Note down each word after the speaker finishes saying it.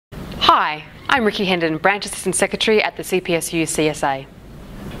Hi, I'm Ricky Hendon, Branch Assistant Secretary at the CPSU CSA.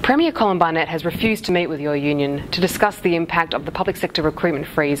 Premier Colin Barnett has refused to meet with your union to discuss the impact of the public sector recruitment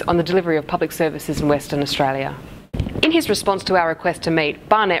freeze on the delivery of public services in Western Australia. In his response to our request to meet,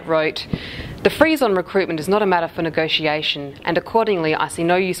 Barnett wrote, "The freeze on recruitment is not a matter for negotiation, and accordingly I see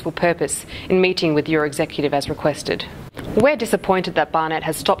no useful purpose in meeting with your executive as requested." We're disappointed that Barnett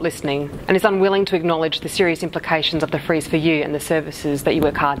has stopped listening and is unwilling to acknowledge the serious implications of the freeze for you and the services that you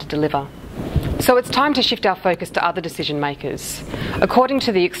work hard to deliver. So it's time to shift our focus to other decision makers. According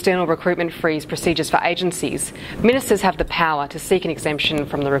to the external recruitment freeze procedures for agencies, ministers have the power to seek an exemption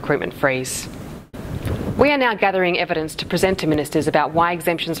from the recruitment freeze. We are now gathering evidence to present to ministers about why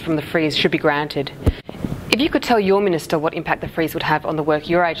exemptions from the freeze should be granted. If you could tell your minister what impact the freeze would have on the work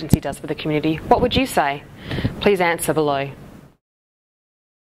your agency does for the community, what would you say? Please answer below.